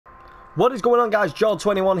What is going on, guys?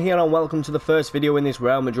 Joel21 here, and welcome to the first video in this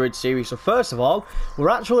Real Madrid series. So first of all, we're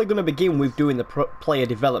actually going to begin with doing the player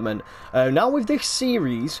development. Now with this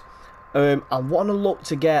series, I want to look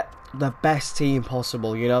to get the best team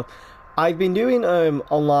possible, you know. I've been doing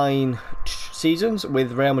online seasons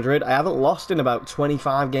with Real Madrid. I haven't lost in about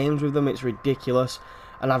 25 games with them. It's ridiculous.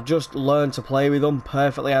 And I've just learned to play with them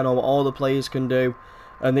perfectly. I know what all the players can do.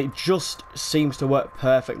 And it just seems to work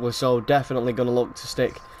perfectly. So definitely going to look to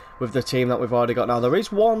stick with the team that we've already got now. There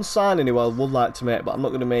is one signing who I would like to make, but I'm not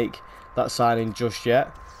going to make that signing just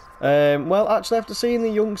yet. Well, actually, after seeing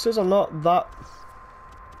the youngsters, I'm not that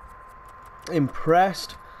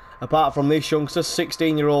impressed. Apart from this youngster,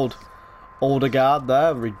 16-year-old Odegaard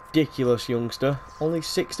there, ridiculous youngster. Only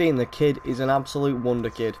 16, the kid is an absolute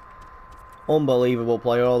wonder kid. Unbelievable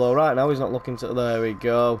player, although right now he's not looking to... There we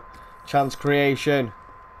go. Chance creation.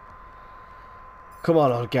 Come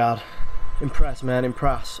on, Odegaard. Impress, man,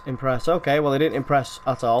 impress. Okay, well, he didn't impress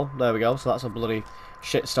at all. There we go, so that's a bloody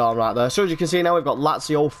shitstorm right there. So as you can see now, we've got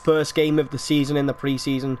Lazio, first game of the season in the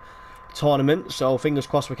pre-season tournament. So fingers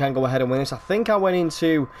crossed we can go ahead and win this. I think I went in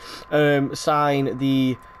to sign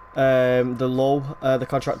the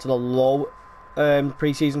contract to the low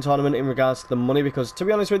pre-season tournament in regards to the money, because to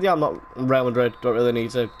be honest with you, I'm not Real Madrid, don't really need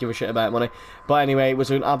to give a shit about money. But anyway, it was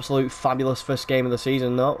an absolute fabulous first game of the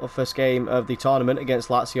season, though, first game of the tournament against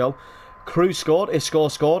Lazio. Cruz scored, Isco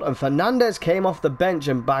scored, and Fernandez came off the bench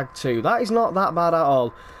and bagged two. That is not that bad at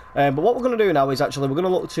all. But what we're going to do now is actually we're going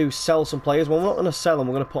to look to sell some players. Well, we're not going to sell them,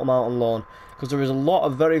 we're going to put them out on loan, because there is a lot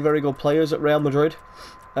of very, very good players at Real Madrid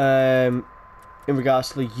in regards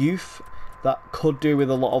to the youth that could do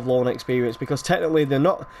with a lot of loan experience, because technically they're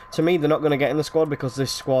not, to me, they're not going to get in the squad because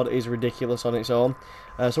this squad is ridiculous on its own.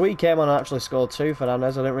 So he came on and actually scored two,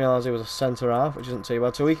 Fernandez. I didn't realise he was a centre-half, which isn't too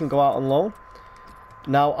bad. So he can go out on loan.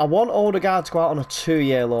 Now, I want Odegaard to go out on a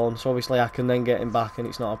 2-year loan, so obviously I can then get him back and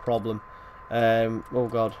it's not a problem. Oh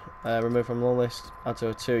god, remove from the list, add to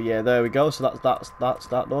a 2-year, there we go, so that's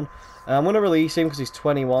that done. I'm going to release him because he's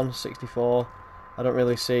 21, 64, I don't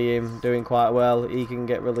really see him doing quite well. He can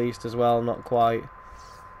get released as well, not quite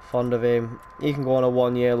fond of him. He can go on a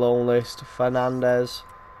 1-year loan list. Fernandez,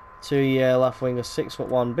 2-year left winger,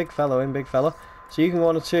 6'1", big fella, big fella. So you can go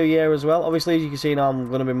on a 2-year as well. Obviously, as you can see now, I'm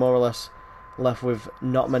going to be more or less left with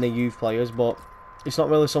not many youth players, but it's not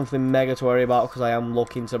really something mega to worry about because I am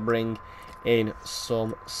looking to bring in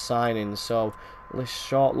some signings. So this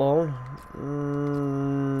short loan,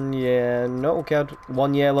 yeah, no, okay,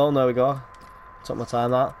 1-year loan, there we go, took my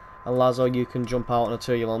time that. And Lazo, you can jump out on a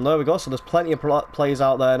 2-year loan, there we go. So there's plenty of players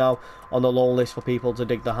out there now on the loan list for people to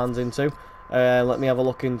dig their hands into. Let me have a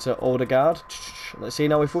look into Odegaard. Let's see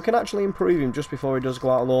now if we can actually improve him just before he does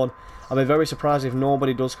go out on loan. I'll be very surprised if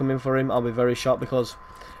nobody does come in for him. I'll be very shocked, because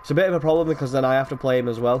it's a bit of a problem, because then I have to play him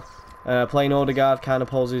as well. Playing Odegaard kind of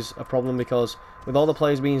poses a problem, because with all the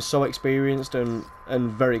players being so experienced and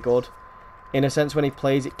very good, in a sense when he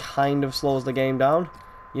plays it kind of slows the game down,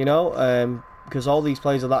 you know, because all these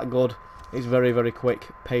players are that good. It's very, very quick,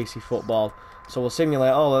 pacey football. So we'll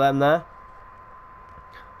simulate all of them there.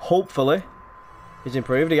 Hopefully he's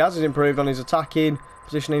improved. He has improved on his attacking,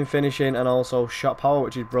 positioning, finishing, and also shot power,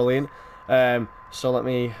 which is brilliant. So let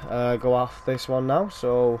me go off this one now.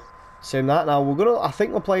 So sim that. Now we're gonna. I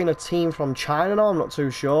think we're playing a team from China now. I'm not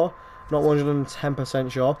too sure. Not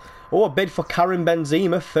 110% sure. Oh, a bid for Karim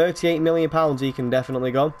Benzema, £38 million. He can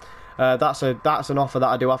definitely go. That's an offer that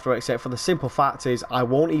I do have to accept. For the simple fact is I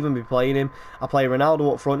won't even be playing him. I play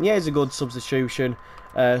Ronaldo up front. Yeah, he's a good substitution.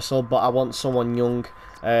 But I want someone young,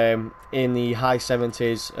 in the high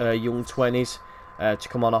 70s, young 20s, to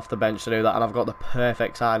come on off the bench to do that, and I've got the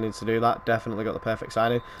perfect signing to do that. Definitely got the perfect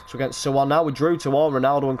signing. So against Suwon now, we drew 2-all.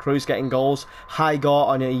 Ronaldo and Cruz getting goals.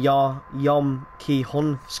 Haigor and Yom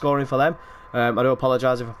Ki-hun scoring for them. I do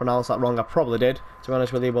apologise if I pronounced that wrong. I probably did, to be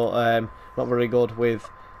honest with you, but not very good with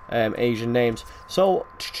Asian names. So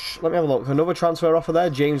let me have a look. Another transfer offer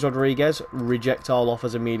there. James Rodriguez, reject all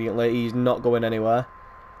offers immediately. He's not going anywhere.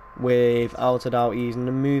 Without a doubt, he's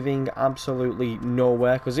moving absolutely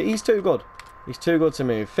nowhere, because he's too good. He's too good to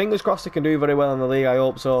move. Fingers crossed he can do very well in the league, I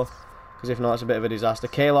hope so, because if not, it's a bit of a disaster.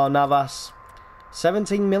 Keylor Navas,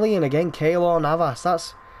 17 million again. Keylor Navas,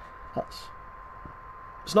 that's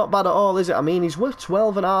it's not bad at all, is it? I mean, he's worth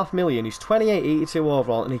 12.5 million. He's 28, 82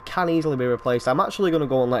 overall, and he can easily be replaced. I'm actually going to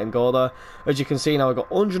go and let him go there. As you can see now, we've got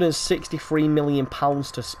 £163 million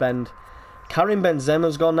to spend. Karim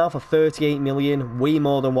Benzema's gone now for 38 million, way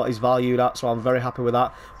more than what he's valued at, so I'm very happy with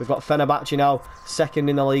that. We've got Fenerbahce now, second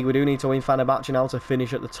in the league. We do need to win Fenerbahce now to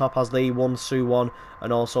finish at the top, as they won Suwon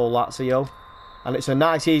and also Lazio. And it's a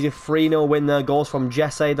nice, easy 3-0 win there. Goals from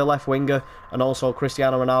Jesse, the left winger, and also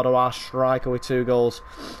Cristiano Ronaldo, our striker, with 2 goals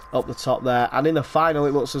up the top there. And in the final,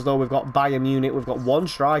 it looks as though we've got Bayern Munich. We've got one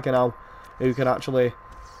striker now who's actually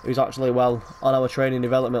well on our training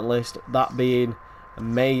development list, that being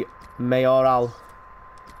Mayoral.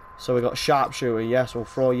 So we've got sharpshooter, yes, we'll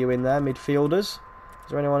throw you in there. Midfielders, is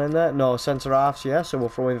there anyone in there? No, centre halves, yeah, so we'll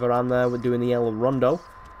throw in Varane there. We're doing the El Rondo.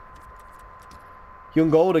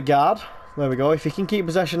 Young Odegaard, there we go. If he can keep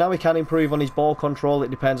possession now, he can improve on his ball control. It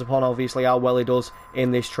depends upon, obviously, how well he does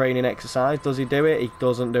in this training exercise. Does he do it? He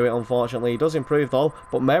doesn't do it, unfortunately. He does improve, though.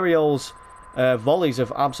 But Mariol's volleys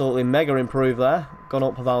have absolutely mega improved there. Gone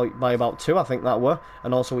up by about 2, I think that were.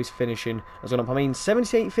 And also his finishing has gone up. I mean,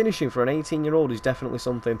 78 finishing for an 18-year-old is definitely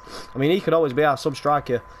something. I mean, he could always be our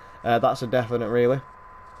sub-striker. That's a definite, really.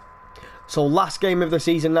 So last game of the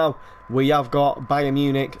season now, we have got Bayern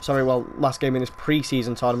Munich. Sorry, well, last game in this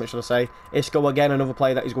pre-season tournament, should I say. Isco again, another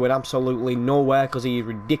player that is going absolutely nowhere because he is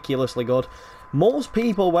ridiculously good. Most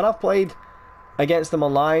people, when I've played against them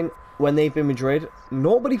online, when they've been Madrid,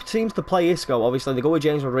 nobody seems to play Isco. Obviously, they go with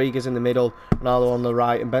James Rodriguez in the middle, Ronaldo on the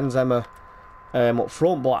right, and Benzema up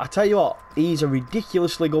front. But I tell you what, he's a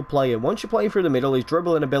ridiculously good player. Once you play him through the middle, his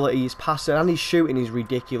dribbling ability, his passing, and his shooting is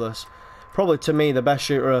ridiculous. Probably, to me, the best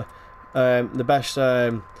shooter... the best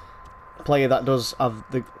player that does have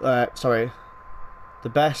the the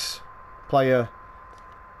best player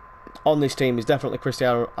on this team is definitely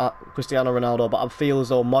Cristiano Ronaldo, but I feel as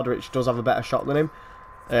though Modric does have a better shot than him.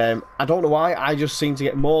 I don't know why, I just seem to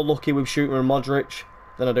get more lucky with shooting with Modric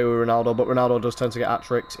than I do with Ronaldo, but Ronaldo does tend to get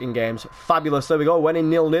hat-tricks in games. Fabulous, there we go, went in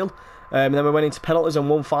 0-0, and then we went into penalties and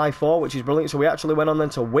won 5-4, which is brilliant, so we actually went on then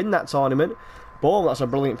to win that tournament. Boom, that's a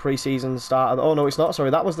brilliant pre-season start. Oh, no, it's not. Sorry,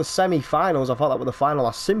 that was the semi-finals. I thought that was the final.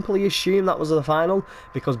 I simply assumed that was the final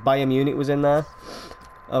because Bayern Munich was in there.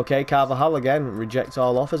 Okay, Carvajal again. Rejects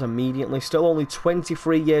all offers immediately. Still only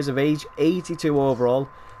 23 years of age. 82 overall.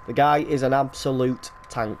 The guy is an absolute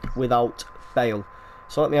tank without fail.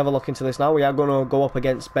 So let me have a look into this now. We are going to go up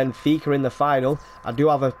against Benfica in the final. I do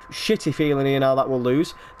have a shitty feeling here now that we'll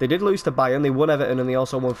lose. They did lose to Bayern. They won Everton and they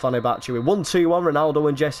also won Fenerbahce. We won 2-1. Ronaldo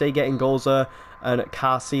and Jesse getting goals there. And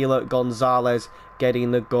Carcela Gonzalez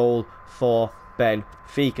getting the goal for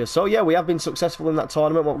Benfica. So yeah, we have been successful in that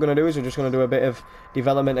tournament. What we're going to do is we're just going to do a bit of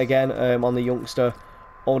development again on the youngster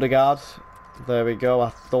Odegaard. There we go.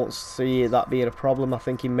 I don't see that being a problem. I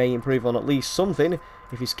think he may improve on at least something.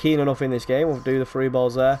 If he's keen enough in this game, we'll do the 3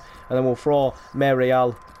 balls there. And then we'll throw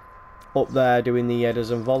Marial up there doing the headers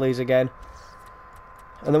and volleys again.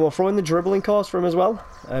 And then we'll throw in the dribbling course for him as well.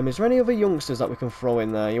 Is there any other youngsters that we can throw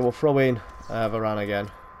in there? Yeah, we'll throw in Varane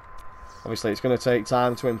again. Obviously, it's going to take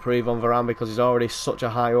time to improve on Varane because he's already such a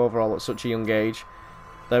high overall at such a young age.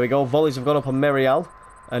 There we go. Volleys have gone up on Marial.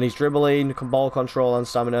 And he's dribbling, ball control and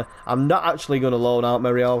stamina. I'm not actually going to loan out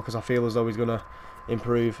Marial because I feel as though he's going to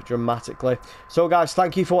improve dramatically. So guys,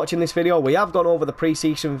 thank you for watching this video. We have gone over the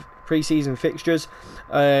pre-season fixtures,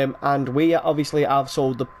 and we obviously have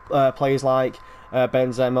sold the players like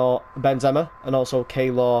Benzema and also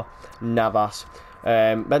Keylor Navas.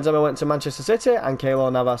 Benzema went to Manchester City and Keylor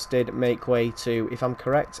Navas did make way to, if I'm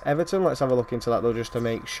correct, Everton. Let's have a look into that though, just to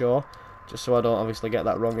make sure, just so I don't obviously get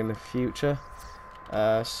that wrong in the future.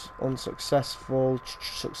 Unsuccessful,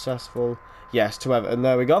 successful, yes, to Everton.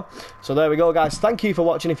 There we go. So there we go, guys. Thank you for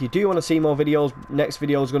watching. If you do want to see more videos, next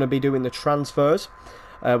video is going to be doing the transfers.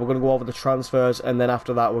 We're going to go over the transfers, and then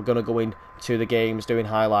after that we're going to go into the games, doing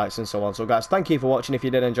highlights and so on. So guys, thank you for watching. If you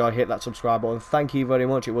did enjoy, hit that subscribe button. Thank you very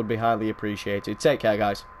much. It would be highly appreciated. Take care,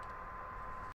 guys.